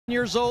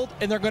years old,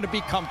 and they're going to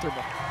be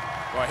comfortable.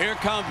 Well, here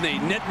come the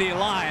Nittany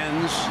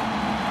Lions.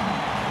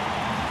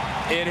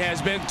 It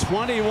has been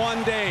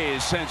 21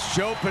 days since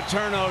Joe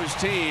Paterno's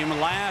team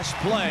last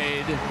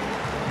played.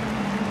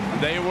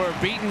 They were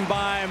beaten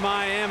by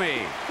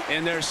Miami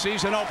in their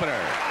season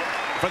opener.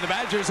 For the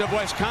Badgers of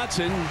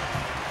Wisconsin,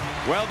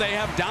 well, they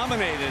have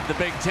dominated the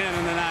Big Ten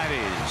in the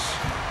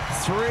 90s.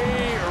 3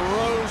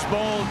 Rose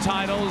Bowl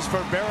titles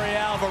for Barry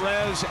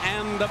Alvarez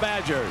and the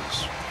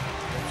Badgers.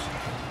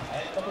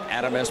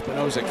 Adam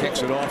Espinoza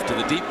kicks it off to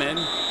the deep men.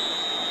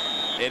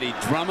 Eddie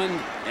Drummond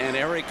and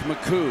Eric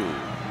McCoo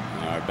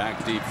are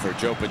back deep for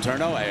Joe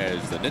Paterno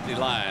as the Nittany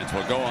Lions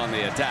will go on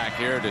the attack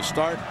here to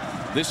start.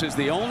 This is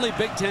the only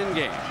Big Ten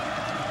game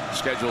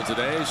scheduled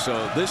today,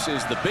 so this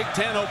is the Big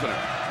Ten opener.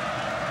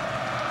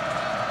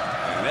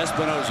 And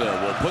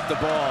Espinoza will put the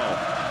ball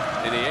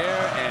in the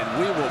air, and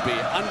we will be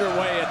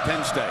underway at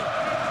Penn State.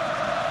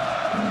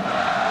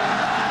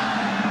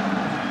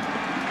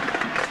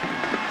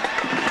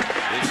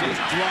 This is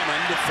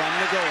Drummond from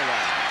the goal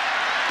line.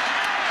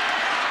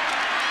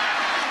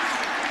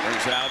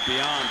 Brings it out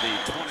beyond the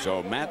 20.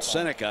 So Matt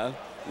Seneca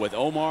with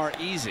Omar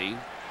Easy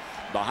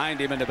behind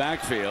him in the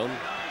backfield.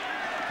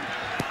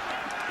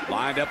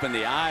 Lined up in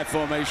the I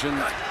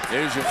formation.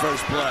 Here's your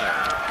first play.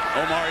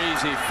 Omar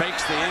Easy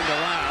fakes the end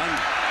around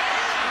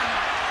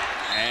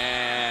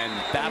and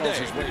battles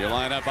his way. You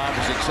line up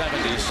opposite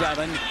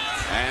 77,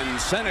 and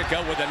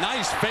Seneca with a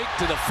nice fake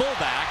to the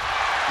fullback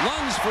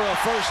runs for a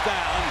first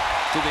down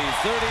to the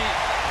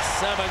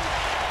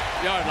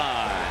 37-yard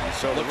line.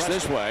 So it looks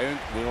this way.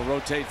 We'll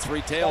rotate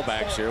 3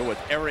 tailbacks here with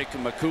Eric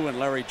McCoo and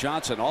Larry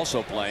Johnson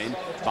also playing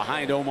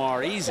behind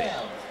Omar Easy.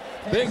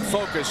 Big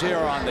focus here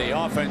on the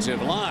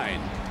offensive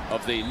line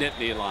of the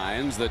Nittany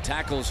Lions. The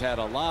tackles had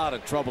a lot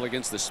of trouble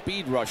against the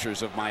speed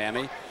rushers of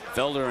Miami.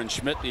 Felder and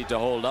Schmidt need to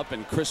hold up,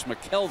 and Chris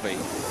McKelvey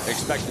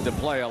expected to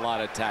play a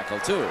lot of tackle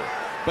too.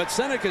 But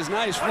Seneca's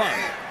nice run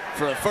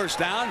for a first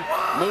down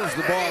moves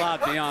the ball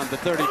out beyond the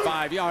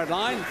 35-yard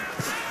line,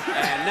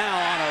 and now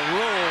on a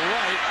roll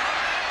right.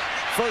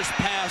 First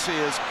pass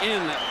is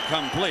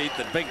incomplete.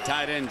 The big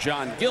tight end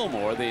John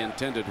Gilmore, the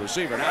intended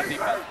receiver. Now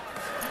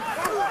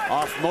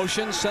off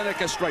motion,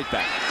 Seneca straight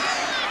back.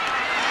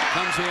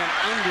 Comes in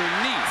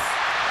underneath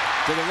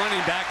to the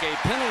running back. A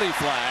penalty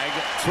flag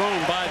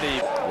thrown by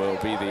the will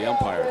be the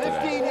umpire today.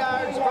 15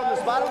 yards from the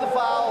spot of the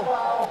foul.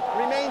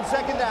 Remains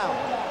second down.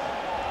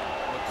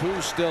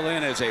 McCoo's still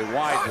in as a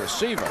wide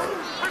receiver.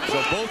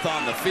 So both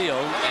on the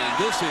field, and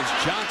this is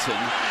Johnson,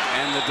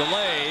 and the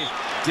delay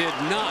did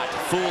not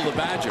fool the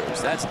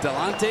Badgers. That's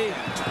Delonte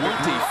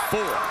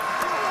 24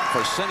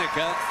 for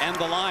Seneca and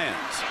the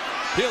Lions.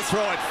 He'll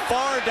throw it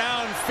far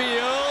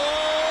downfield.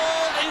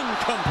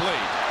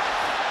 Incomplete.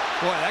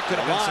 Boy, that could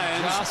have been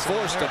Lions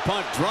forced to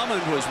punt. Drummond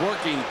was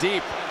working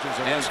deep.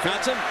 And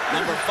Wisconsin,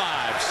 number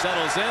 5,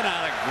 settles in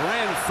out of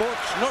Grand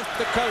Forks, North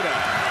Dakota.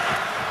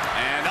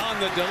 And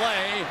on the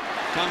delay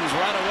comes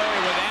right away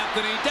with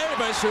Anthony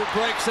Davis, who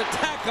breaks a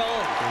tackle.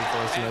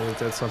 I think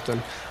that's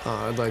something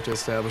I'd like to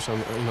establish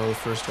on the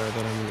first drive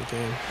that I'm in the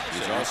game.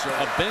 He's also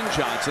a Ben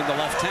Johnson, the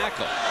left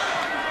tackle.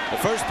 The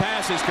first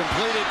pass is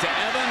completed to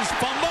Evans.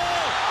 Fumble!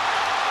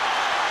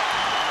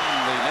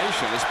 And the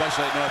nation,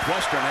 especially at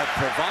Northwestern, have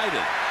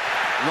provided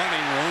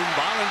running room.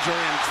 Bollinger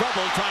in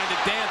trouble, trying to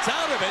dance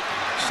out of it.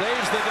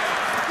 Saves the day.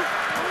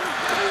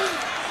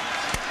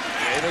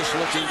 Davis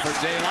looking for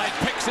daylight,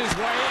 picks his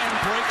way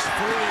and breaks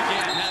free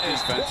again. That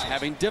is defense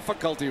having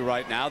difficulty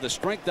right now. The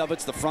strength of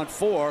it's the front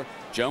 4,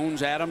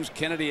 Jones, Adams,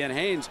 Kennedy, and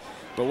Haynes.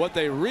 But what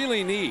they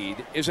really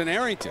need is an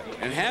Arrington.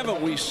 And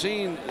haven't we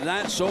seen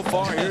that so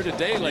far here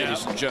today,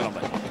 ladies and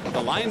gentlemen?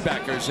 The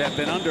linebackers have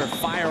been under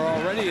fire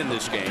already in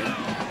this game.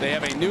 They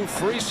have a new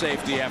free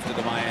safety after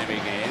the Miami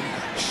game.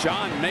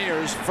 Sean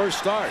Mayer's first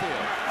start.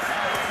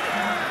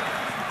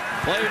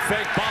 Play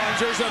fake,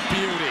 Bollinger's a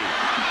beauty.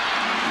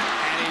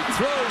 And he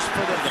throws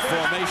for the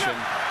formation.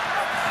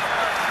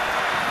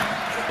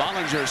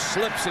 Bollinger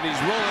slips and he's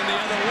rolling the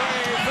other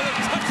way for the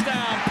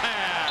touchdown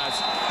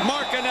pass.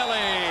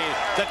 Marcanelli,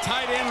 the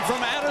tight end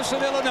from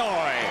Addison,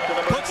 Illinois,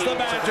 puts the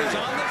Badgers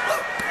on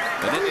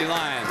the Nittany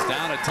Lions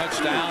down a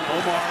touchdown.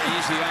 Omar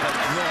Easy on a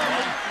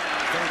draw.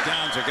 Third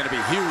downs are going to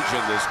be huge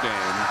in this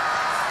game.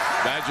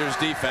 Badgers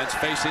defense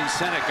facing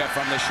Seneca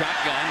from the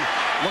shotgun,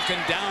 looking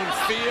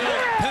downfield,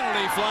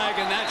 penalty flag,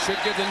 and that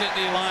should give the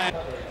Nittany Lions.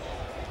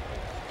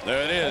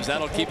 There it is.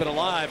 That'll keep it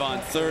alive on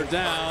third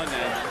down.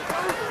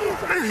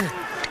 And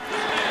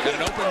got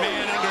an open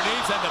man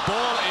underneath, and the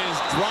ball is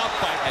dropped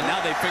by, and now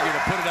they figure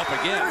to put it up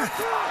again.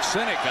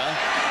 Seneca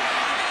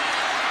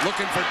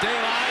looking for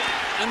daylight,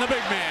 and the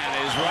big man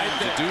is right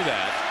to do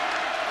that.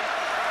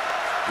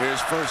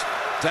 Here's first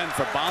 10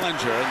 for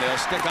Bollinger, and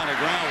they'll stick on the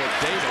ground with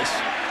Davis,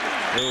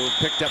 who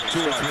picked up 2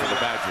 for the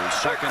Badgers.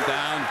 Second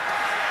down,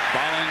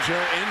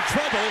 Bollinger in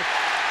trouble.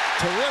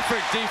 Terrific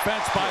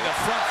defense by the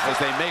front as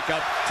they make up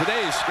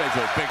today's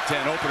scheduled Big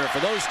Ten opener for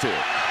those two.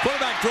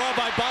 Quarterback draw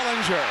by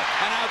Bollinger.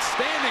 An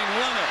outstanding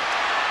runner.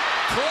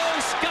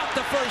 Close, got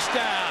the first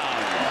down.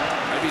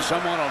 Maybe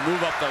someone will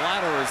move up the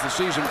ladder as the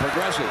season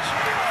progresses.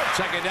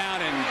 Second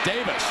down, and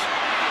Davis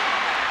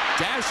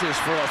dashes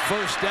for a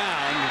first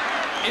down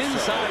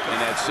inside in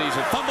that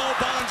season. Fumble,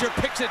 Bollinger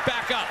picks it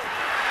back up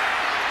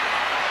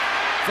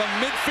from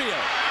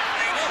midfield.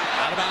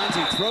 Out of bounds,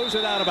 he throws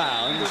it out of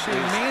bounds.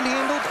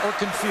 Manhandled or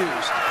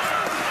confused?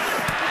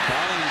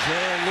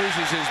 Bollinger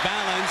loses his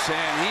balance,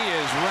 and he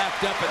is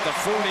wrapped up at the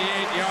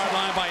 48-yard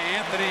line by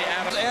Anthony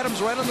Adams.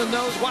 Adams right on the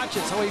nose. Watch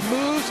it. So he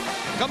moves,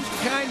 comes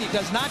behind. He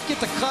does not get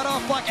the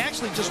cutoff block.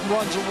 Actually, just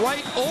runs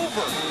right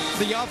over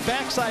the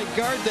backside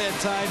guard that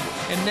time.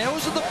 And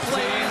those are the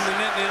plays. The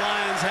Nittany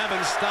Lions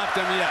haven't stopped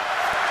him yet.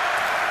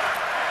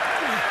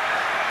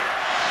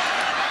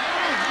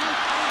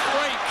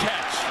 Great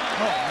catch.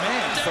 Oh,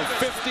 man. For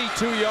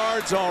 52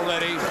 yards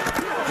already.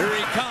 Here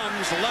he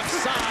comes, left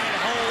side,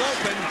 hole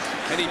open,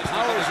 and he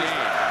powers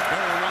in.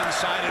 Very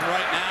one-sided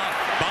right now.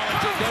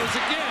 Bollinger goes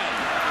again.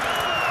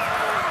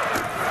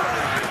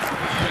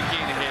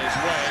 Picking his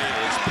way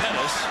is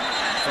Pettis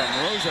from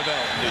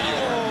Roosevelt, New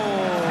York.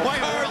 Why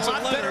are a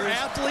lot better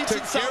athletes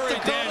in South Gary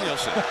Dakota?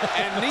 Danielson,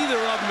 and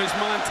neither of them is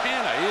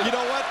Montana. You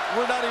know what?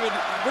 We're not even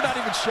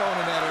showing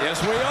in that area.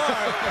 Yes, we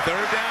are.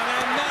 Third down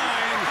and 9.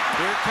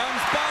 Here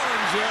comes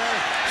Bollinger,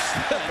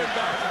 stepping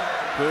back.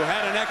 Who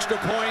had an extra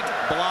point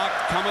block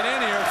coming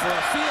in here for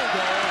a field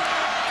goal.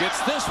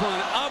 Gets this one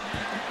up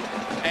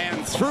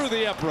and through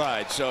the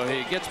upright. So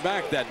he gets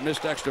back that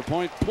missed extra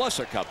point plus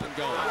a couple.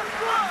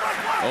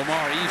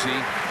 Omar Easy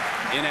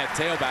in at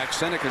tailback.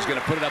 Seneca's going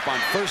to put it up on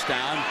first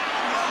down.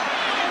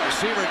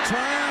 Receiver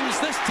turns.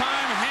 This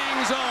time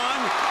hangs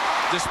on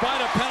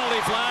despite a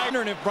penalty flag.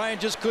 And if Brian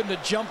just couldn't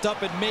have jumped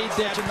up and made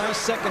that a nice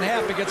second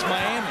half against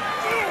Miami.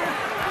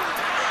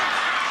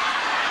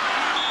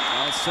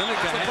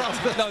 Seneca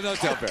no,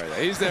 tell Barry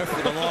that. He's there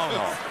for the long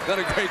haul. Done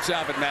a great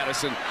job at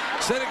Madison.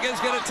 Seneca's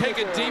going to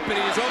take it deep,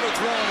 and he's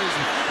overthrown his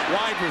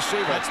wide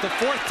receiver. That's the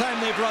 4th time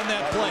they've run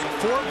that play.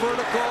 4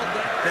 vertical.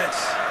 This.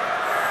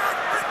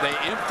 They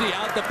empty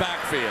out the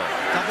backfield.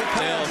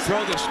 They'll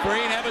throw the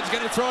screen. Evans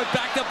going to throw it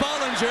back to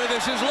Bollinger.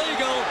 This is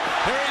legal.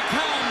 Here he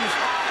comes.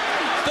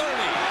 30,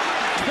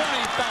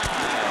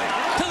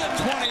 25 to the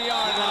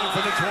 20-yard line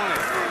for the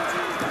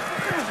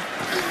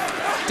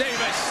 20.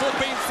 Davis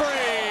slipping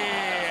free.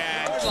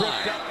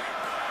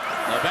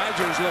 The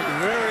Badgers look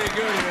very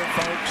good here,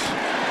 folks.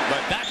 But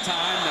that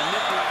time, the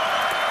Nittany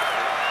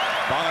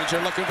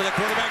Bollinger looking for the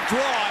quarterback draw,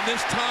 and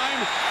this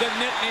time, the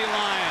Nittany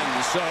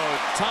Lions. So,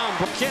 Tom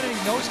Kennedy,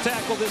 nose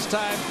tackle this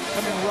time,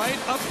 coming right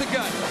up the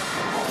gut.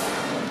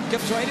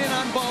 Gets right in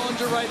on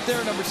Bollinger right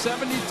there, number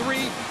 73.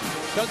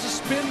 Does a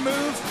spin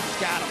move,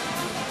 got him.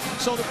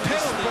 So the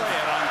penalty. Spray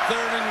it on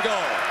 3rd and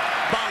goal.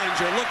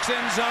 Bollinger looks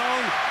in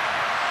zone.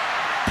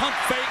 Pump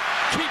fake,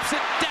 keeps it,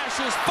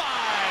 dashes 5.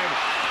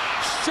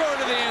 Short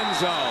of the end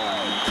zone.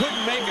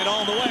 Couldn't make it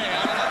all the way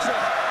out of the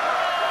trip.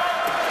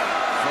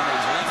 From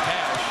his left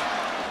hash.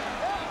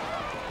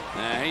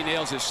 He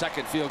nails his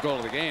 2nd field goal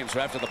of the game. So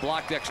after the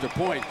blocked extra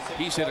point,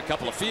 he's hit a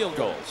couple of field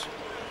goals.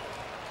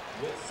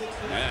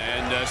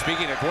 And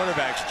speaking of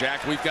quarterbacks,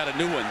 Jack, we've got a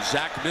new one.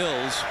 Zach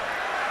Mills,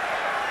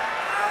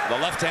 the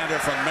left-hander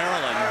from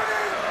Maryland,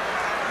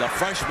 the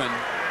freshman,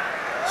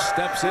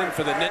 steps in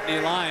for the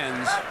Nittany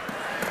Lions.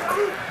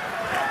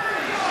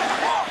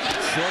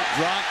 Short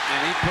drop,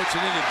 and he puts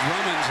it into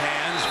Drummond's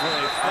hands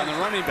on the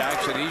running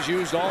backs, and he's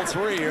used all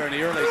 3 here in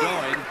the early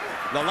going.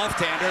 The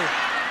left-hander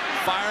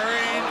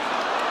firing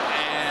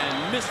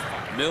and missed.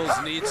 Mills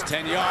needs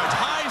 10 yards.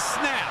 High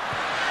snap.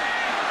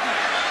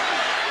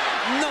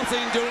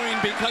 Nothing doing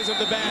because of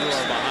the band.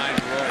 Behind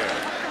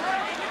Royer.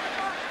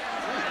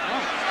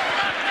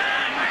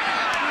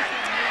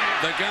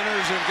 The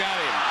Gunners have got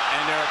him,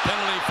 and they're a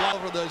penalty flag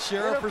over the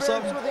sheriff or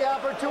something. With the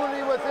opportunity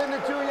within the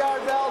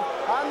 2-yard belt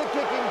on the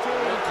kicking team.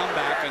 We'll come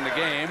back in the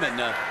game, and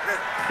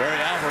Barry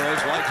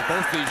Alvarez likes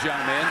both these young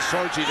men.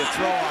 Sorgi to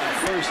throw on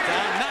first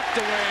down, knocked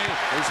away.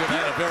 These have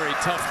had a very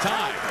tough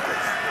time.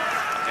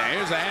 And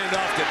here's a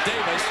handoff to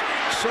Davis.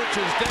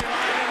 Searches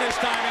daylight, and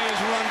this time he is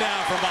run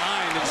down from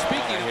behind. And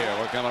speaking of here,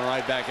 we're coming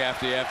right back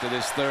after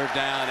this 3rd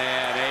down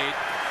and 8.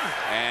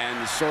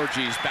 And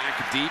Sorgi's back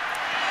deep.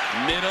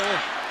 Middle,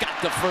 got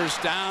the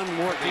first down,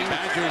 working.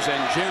 Badgers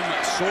and Jim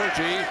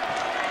Sorgi.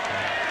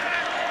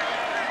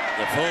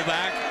 The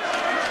fullback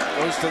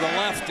goes to the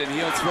left, and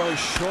he'll throw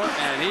short,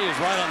 and he is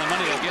right on the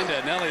money again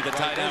to Nelly, the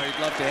tight end. He'd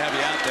love to have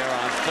you out there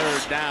on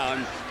 3rd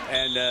down,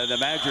 and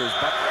the Badgers.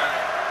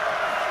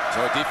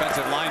 So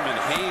defensive lineman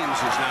Haynes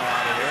is now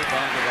out of here,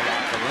 going to the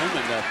locker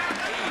room, and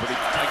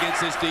against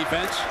this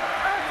defense.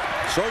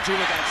 Sorgi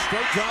with that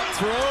straight drop,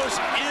 throws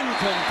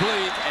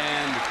incomplete,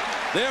 and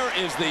there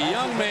is the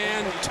young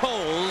man,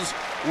 Tolles.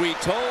 We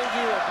told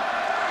you.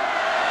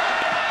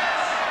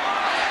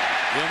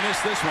 He'll miss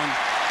this one.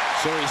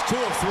 So he's 2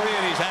 of 3,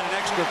 and he's had an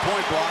extra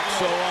point block.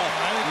 So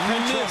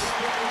missed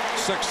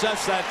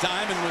success that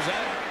time, and was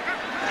at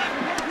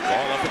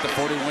ball up at the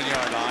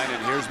 41-yard line. And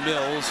here's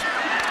Mills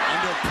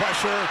under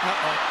pressure.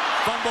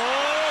 Fumble.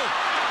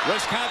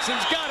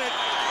 Wisconsin's got it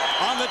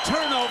on the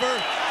turnover.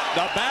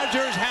 The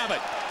Badgers have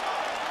it.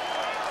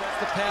 That's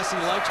the pass he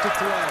likes to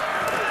throw.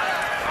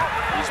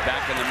 He's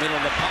back in the middle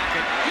of the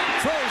pocket.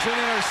 Throws an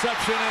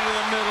interception into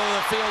the middle of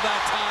the field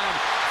that time.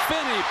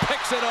 Finney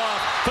picks it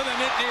off for the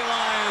Nittany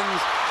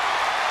Lions.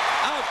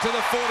 Out to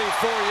the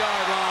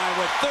 44-yard line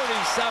with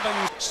 37.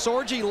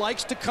 Sorgi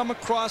likes to come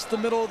across the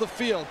middle of the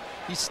field.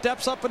 He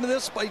steps up into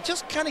this, but he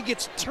just kind of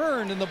gets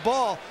turned, and the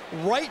ball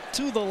right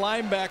to the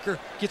linebacker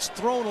gets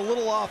thrown a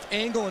little off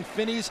angle, and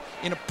Finney's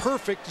in a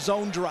perfect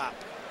zone drop.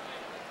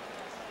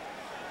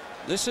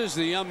 This is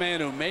the young man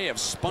who may have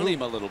spun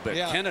him a little bit,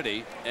 yeah.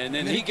 Kennedy, and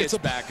then he gets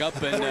back up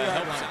and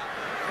helps him.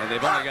 And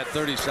they've only got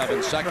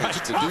 37 seconds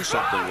to do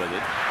something with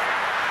it.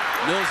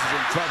 Mills is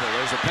in trouble.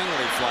 There's a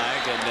penalty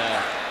flag, and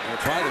they'll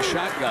try the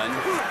shotgun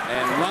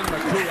and run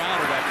McCoo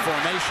out of that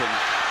formation.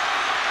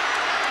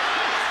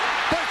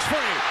 Breaks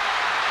free.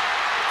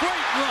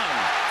 Great run.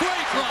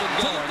 Great run.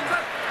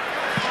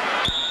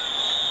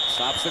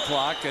 Stops the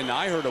clock, and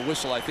I heard a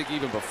whistle, I think,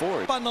 even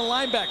before. On the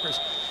linebackers,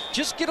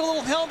 just get a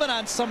little helmet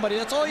on somebody.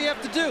 That's all you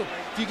have to do.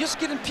 If you just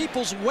get in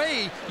people's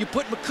way, you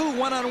put McCoo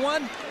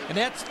one-on-one, and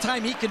that's the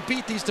time he can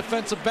beat these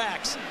defensive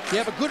backs. You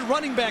have a good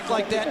running back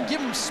like that, and give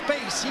him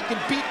space. He can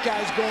beat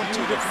guys going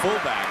to the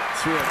fullback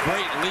threw a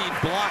great lead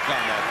block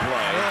on that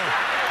play.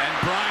 Yeah. And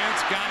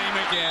Bryant's got him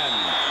again.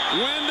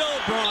 Wendell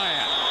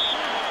Bryant.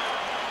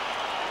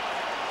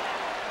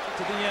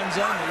 To the end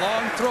zone, the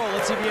long throw.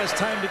 Let's see if he has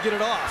time to get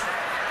it off.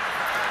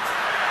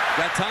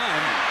 Got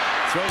time.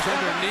 Throws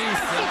underneath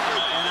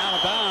and out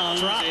of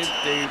bounds.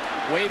 They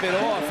wave it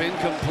off,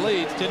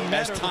 incomplete. Didn't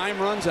matter. As time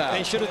runs out.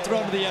 They should have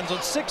thrown to the end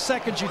zone. 6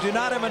 seconds. You do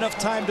not have enough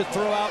time to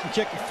throw out and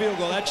kick a field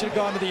goal. That should have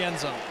gone to the end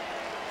zone.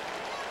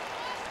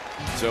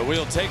 So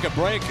we'll take a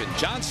break, and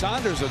John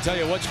Saunders will tell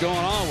you what's going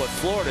on with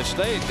Florida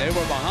State. They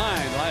were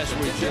behind last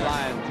week.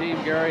 Lion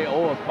team, Gary,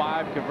 0 of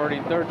 5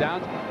 converting third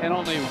downs and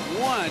only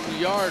 1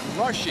 yard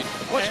rushing.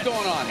 What's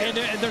going on here?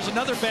 And there's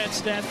another bad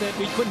stat that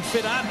we couldn't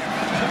fit on there.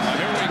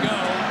 Here we go.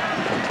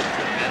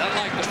 And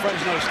unlike the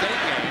Fresno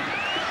State game,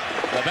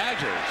 the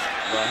Badgers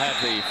will have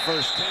the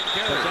first 10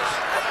 carries.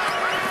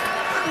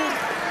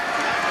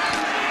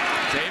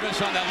 Davis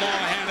on that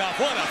long handoff.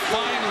 What a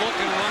fine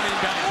looking running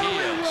back he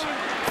is.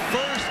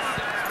 First.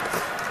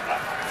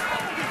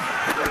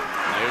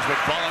 Here's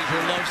what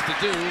Bollinger loves to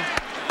do.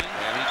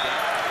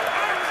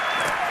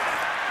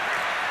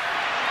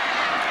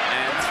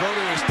 And throw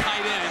to his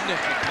tight end.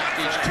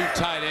 Package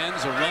 2 tight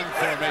ends. A run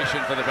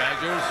formation for the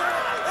Badgers.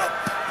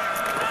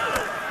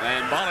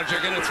 And Bollinger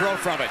going to throw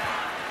from it.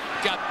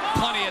 Got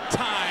plenty of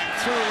time.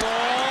 Through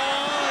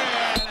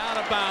long and out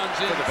of bounds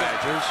into the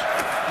Badgers.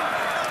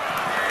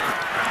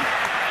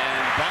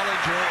 And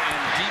Bollinger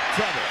in deep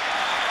trouble.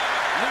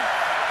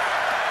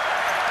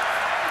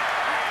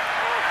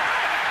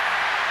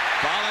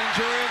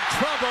 Bollinger in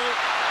trouble,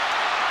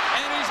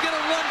 and he's going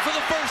to run for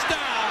the first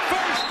down.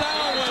 First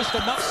down was just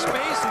enough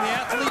space, and the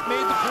athlete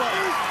made the play.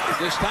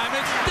 This time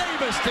it's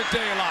Davis to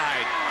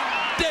daylight.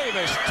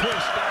 Davis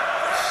twist.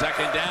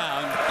 Second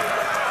down.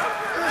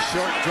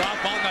 Short drop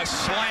on the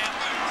slant,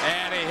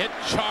 and he hit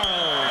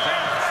Charles.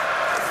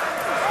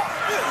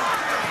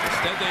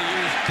 Instead they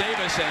used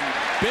Davis and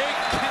Big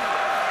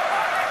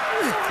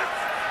Kennedy.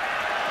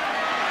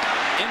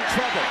 In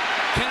trouble.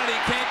 Kennedy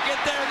can't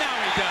get there. Now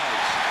he does.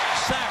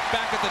 Sack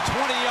back at the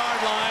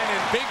 20-yard line,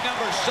 and big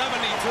number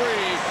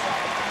 73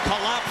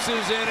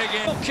 collapses in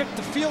again. Kick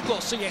the field goal,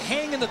 so you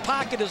hang in the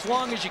pocket as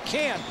long as you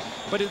can.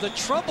 But the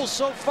trouble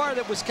so far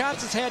that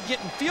Wisconsin's had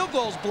getting field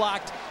goals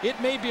blocked, it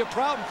may be a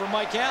problem for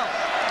Mike Allen.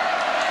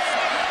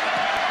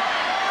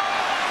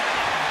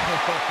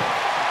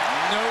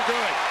 No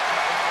good.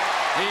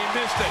 He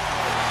missed it.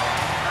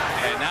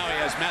 And now he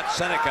has Matt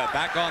Seneca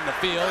back on the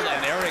field,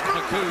 and Eric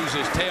McCoo's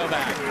his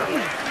tailback.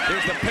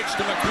 Here's the pitch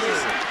to McCoo.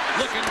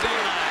 Looking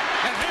daylight.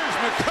 And here's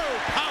McCoo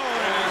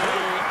powering into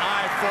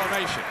I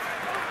formation.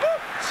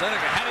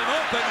 Seneca had him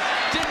open,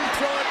 didn't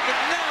throw it, but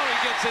now he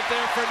gets it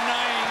there for 9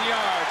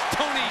 yards.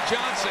 Tony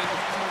Johnson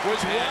was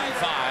 1-5.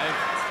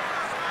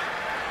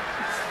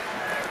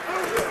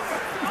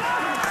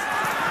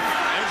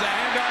 There's a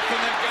handoff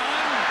from the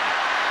gun.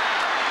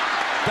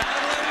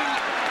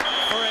 Battling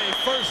for a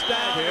first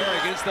down here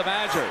against the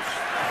Badgers.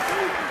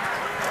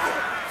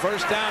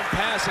 First down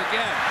pass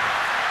again.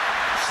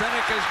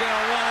 Seneca's going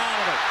to run out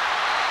of it.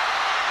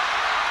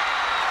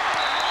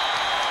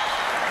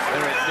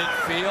 They're at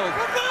midfield.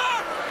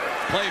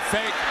 Play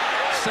fake.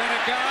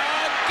 Seneca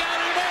got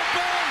him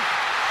open.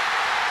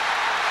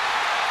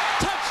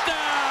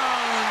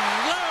 Touchdown,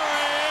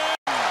 Larry.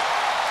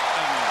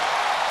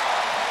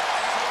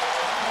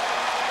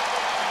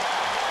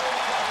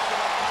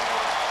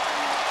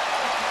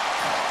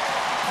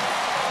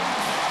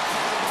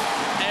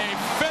 A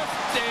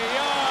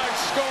 50-yard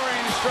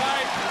scoring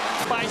strike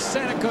by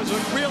Seneca is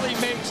what really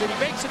makes it. He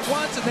makes it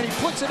once, and then he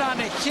puts it on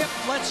the hip,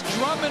 lets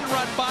Drummond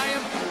run by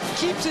him,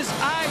 keeps his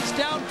eyes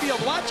downfield.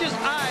 Watch his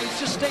eyes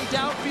just stay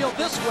downfield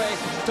this way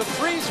to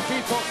freeze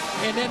people,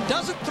 and then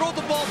doesn't throw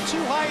the ball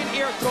too high in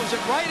the air, throws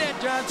it right at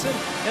Johnson,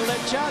 and let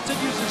Johnson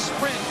use a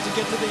sprint to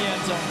get to the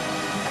end zone.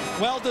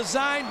 Well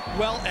designed,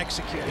 well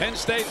executed. Penn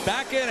State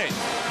back in it.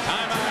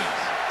 Timeout.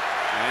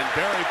 And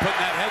Barry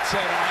putting that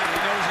headset on. He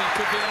knows he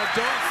could be in a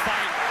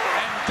dogfight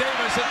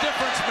Davis, a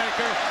difference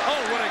maker. Oh,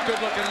 what a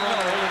good-looking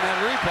run in that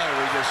replay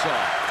we just saw.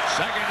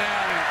 Second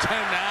down and 10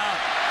 now.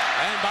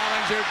 And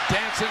Bollinger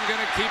dancing,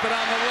 going to keep it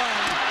on the run.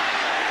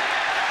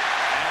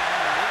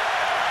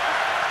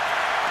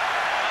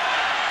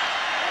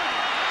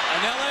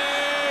 And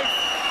LA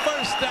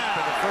first down.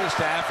 The first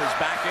half is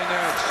back in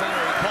there at center.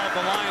 He called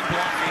the line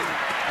blocking.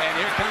 And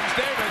here comes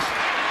Davis.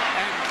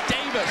 And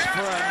Davis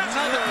for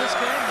another. This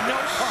game, no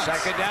punts.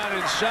 Second down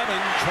and 7.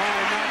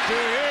 Trying not to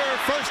here.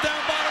 First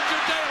down,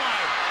 Bollinger,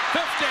 daylight.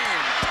 15,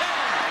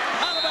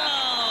 10, out of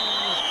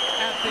bounds.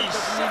 At the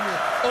senior,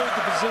 owed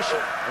the position.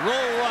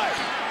 Roll right.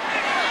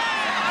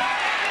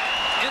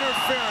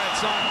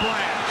 Interference on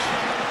Branch.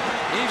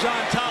 He's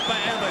on top of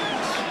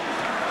Evans.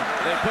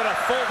 They put a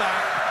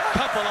fullback,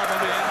 couple of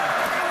them in.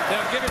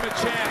 They'll give him a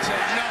chance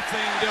and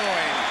nothing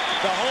doing.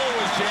 The hole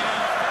was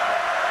jammed.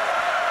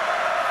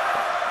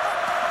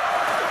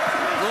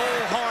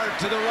 Roll hard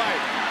to the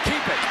right.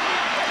 Keep it.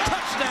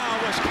 Touchdown,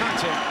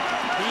 Wisconsin.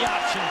 The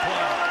option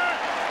play.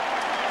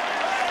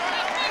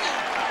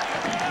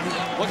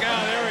 Look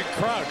out, Eric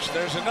Crouch.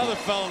 There's another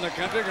fellow in the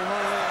country. It's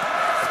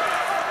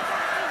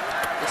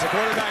a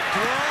quarterback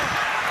draw.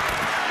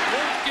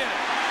 Won't get it.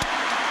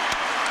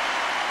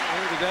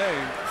 Here today,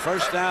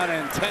 first down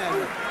and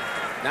 10.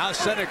 Now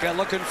Seneca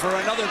looking for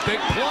another big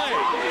play.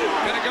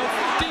 Gonna go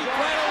deep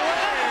right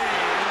away.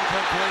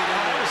 Incomplete.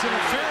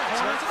 Interference.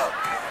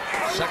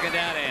 Second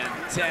down and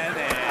 10.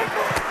 And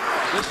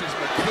this is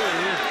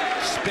McCoo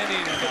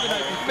spinning.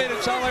 Made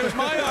it sound like it was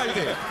my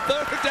idea.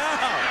 Third down.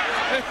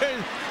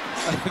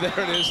 There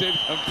it is,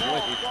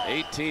 incomplete.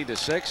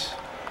 18-6.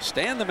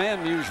 Stan the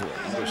man usual.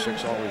 Number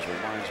 6 always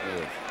reminds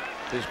me of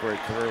his great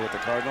career with the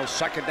Cardinals.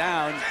 Second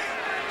down,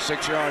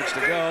 6 yards to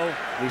go.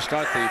 We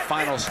start the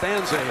final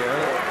stanza here.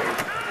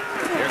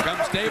 Here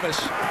comes Davis.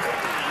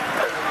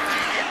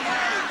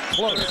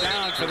 Close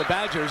down for the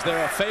Badgers.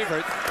 They're a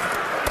favorite. I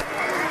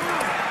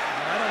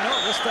don't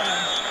know this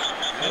time.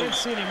 I didn't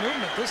see any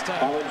movement this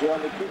time.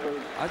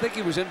 I think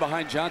he was in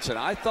behind Johnson.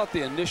 I thought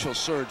the initial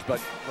surge, but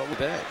what was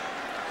that?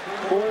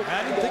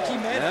 I didn't think he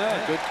made it.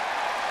 Yeah, good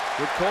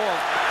call.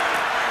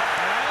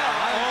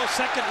 Oh,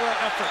 second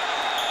effort.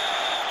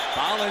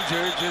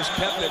 Bollinger just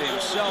kept it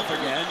himself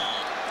again.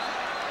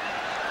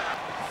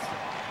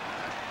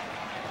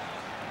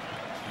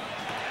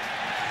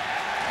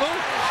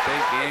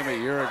 State game a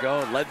year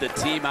ago, led the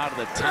team out of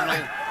the tunnel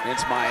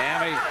against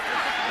Miami.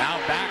 Now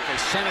back to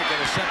Seneca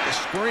to set the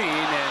screen,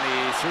 and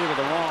he threw to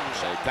the wrong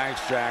side.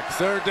 Thanks, Jack.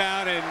 Third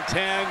down and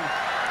 10.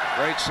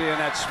 Great seeing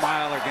that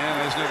smile again,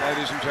 isn't it,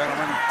 ladies and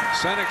gentlemen?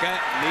 Seneca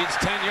needs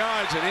 10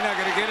 yards, and he's not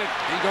going to get it.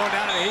 He's going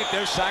down in the heap.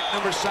 There's sack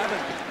number 7.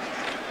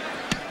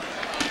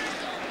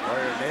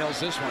 Warrior nails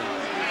this one.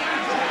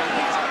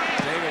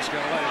 Davis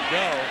going to let it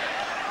go.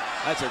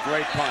 That's a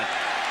great punt.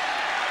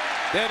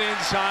 Then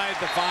inside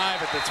the 5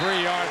 at the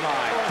 3-yard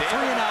line. 3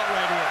 and out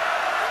right here.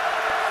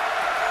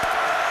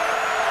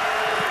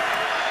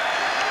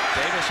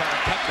 Davis on a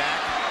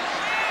cutback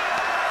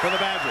for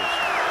the Badgers.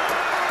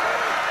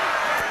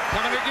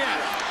 Coming again.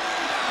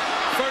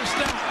 First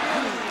down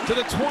to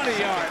the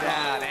 20-yard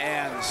down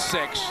and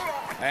 6.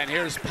 And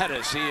here's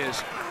Pettis. He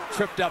is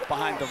tripped up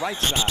behind the right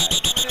side.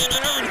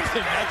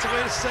 Everything. That's the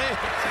way to say it.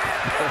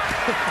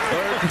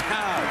 Third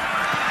down.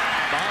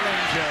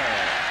 Bollinger.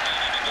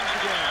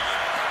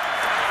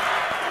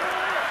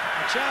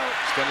 Watch out.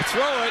 He's going to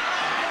throw it.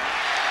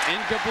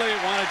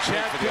 Incomplete. Wanted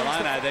check for the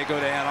Illini. They go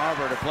to Ann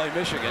Arbor to play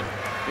Michigan.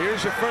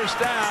 Here's your first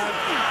down.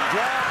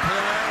 Draw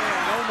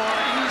play. No more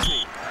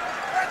easy.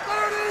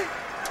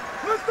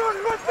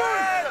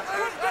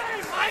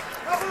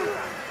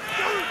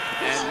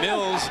 And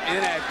Mills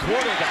in at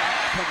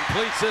quarterback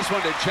completes this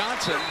one to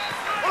Johnson.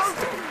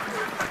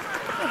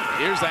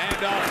 Here's the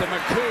handoff to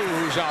McCoo,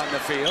 who's on the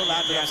field.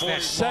 Out to the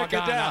 4th.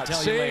 Second down.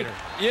 See,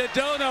 you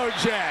don't know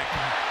Jack.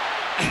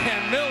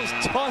 And Mills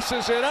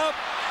tosses it up.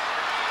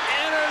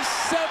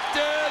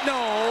 Intercepted.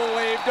 No,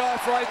 waved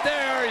off right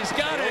there. He's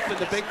got it in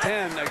the Big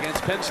Ten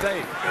against Penn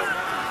State.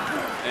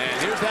 And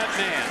here's that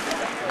man.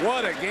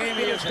 What a game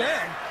he has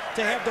had.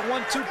 To have the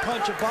 1-2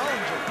 punch of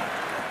Bollinger.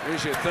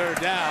 Here's your third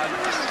down.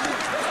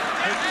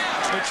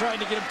 They're trying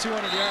to get him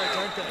 200 yards,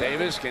 aren't they?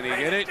 Davis, can he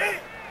get it?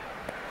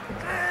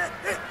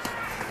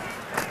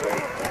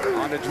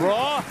 On the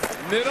draw,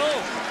 middle.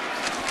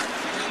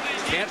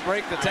 Can't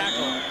break the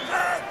tackle.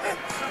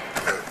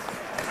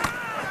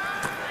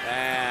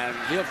 And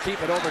he'll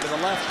keep it over to the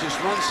left. Just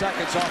run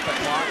seconds off the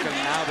clock, and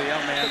now the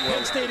young man will.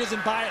 Penn State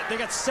isn't by it. They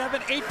got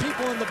 7, 8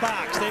 people in the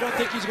box. They don't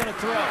think he's going to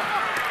throw.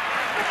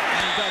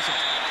 And he doesn't.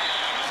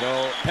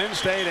 So Penn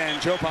State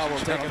and Joe Powell will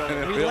take it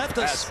over. We let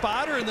the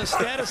spotter and the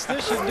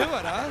statistician do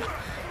it, huh?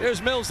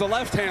 There's Mills, the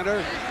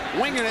left-hander,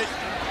 winging it.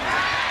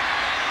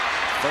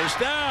 First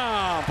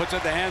down. Puts it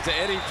in the hands of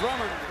Eddie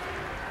Drummond.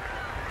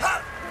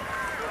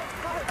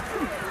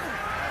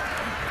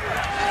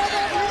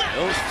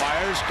 Mills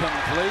fires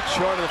complete,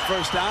 short of the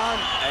first down,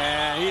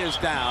 and he is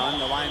down.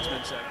 The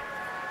linesman said.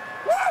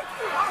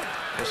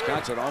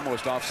 Wisconsin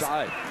almost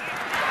offside.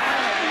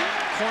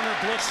 Corner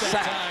blitz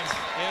that time.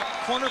 Yep.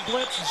 Corner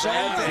blitz zone.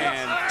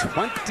 And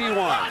 21.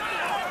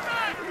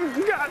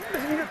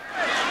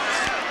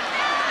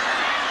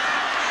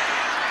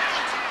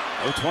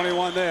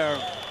 .021 there.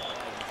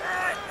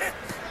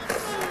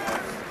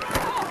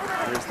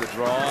 Here's the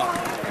draw.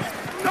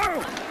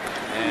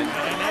 And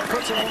that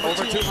puts him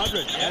over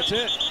 200. That's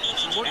it.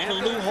 He's worked for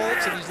Lou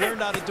Holtz, and he's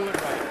learned how to do it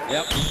right.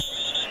 Yep.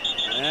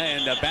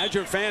 And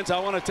Badger fans, I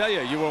want to tell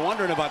you, you were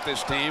wondering about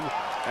this team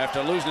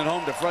after losing at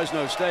home to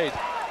Fresno State.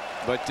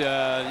 But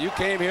you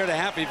came here to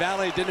Happy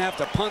Valley, didn't have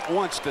to punt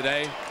once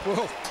today.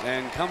 Whoa.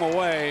 And come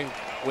away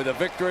with a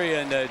victory.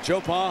 And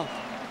Joe Pa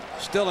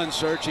still in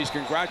search. He's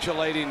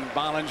congratulating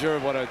Bollinger.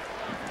 What a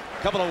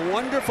couple of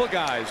wonderful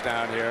guys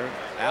down here,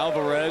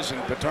 Alvarez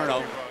and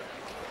Paterno.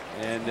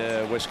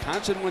 And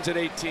Wisconsin wins at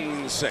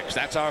 18-6.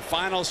 That's our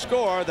final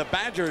score. The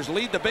Badgers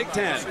lead the Big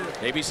Ten.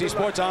 ABC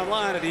Sports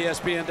Online at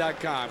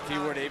ESPN.com.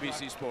 Keyword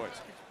ABC Sports.